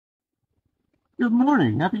Good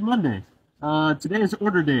morning. Happy Monday. Today is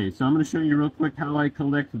order day, so I'm going to show you real quick how I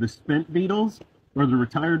collect the spent beetles or the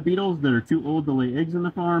retired beetles that are too old to lay eggs in the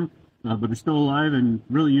farm, but are still alive and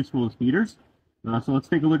really useful as feeders. So let's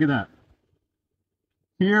take a look at that.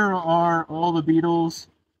 Here are all the beetles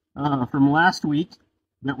from last week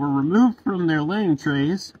that were removed from their laying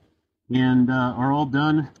trays and are all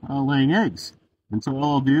done laying eggs. And so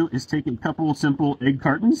all I'll do is take a couple of simple egg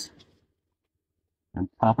cartons and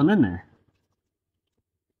pop them in there.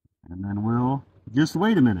 And then we'll just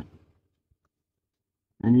wait a minute.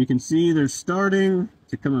 And you can see they're starting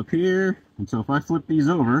to come up here. And so if I flip these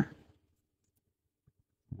over,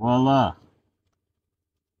 voila.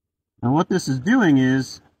 Now what this is doing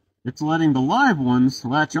is it's letting the live ones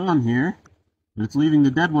latch on here, and it's leaving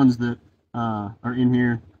the dead ones that are in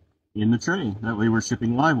here in the tray. That way we're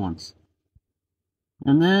shipping live ones.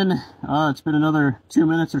 And then it's been another 2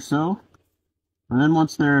 minutes or so. And then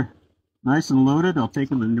once they're nice and loaded, I'll take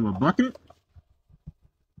them into a bucket.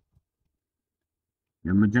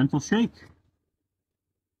 Give them a gentle shake.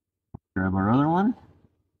 Grab our other one.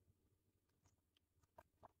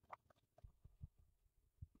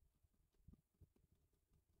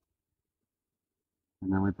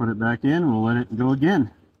 And then we put it back in, we'll let it go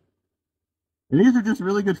again. And these are just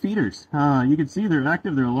really good feeders. You can see they're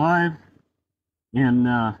active, they're alive, and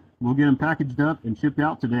we'll get them packaged up and shipped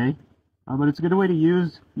out today. But it's a good way to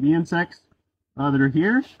use the insects that are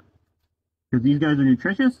here, because these guys are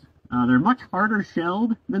nutritious. They're much harder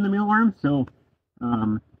shelled than the mealworms, so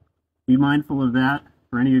be mindful of that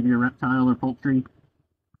for any of your reptile or poultry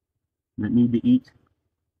that need to eat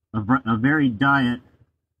a varied diet.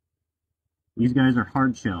 These guys are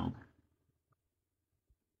hard shelled.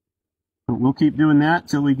 But we'll keep doing that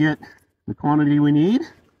till we get the quantity we need,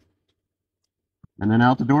 and then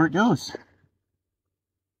out the door it goes.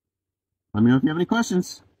 Let me know if you have any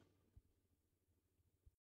questions.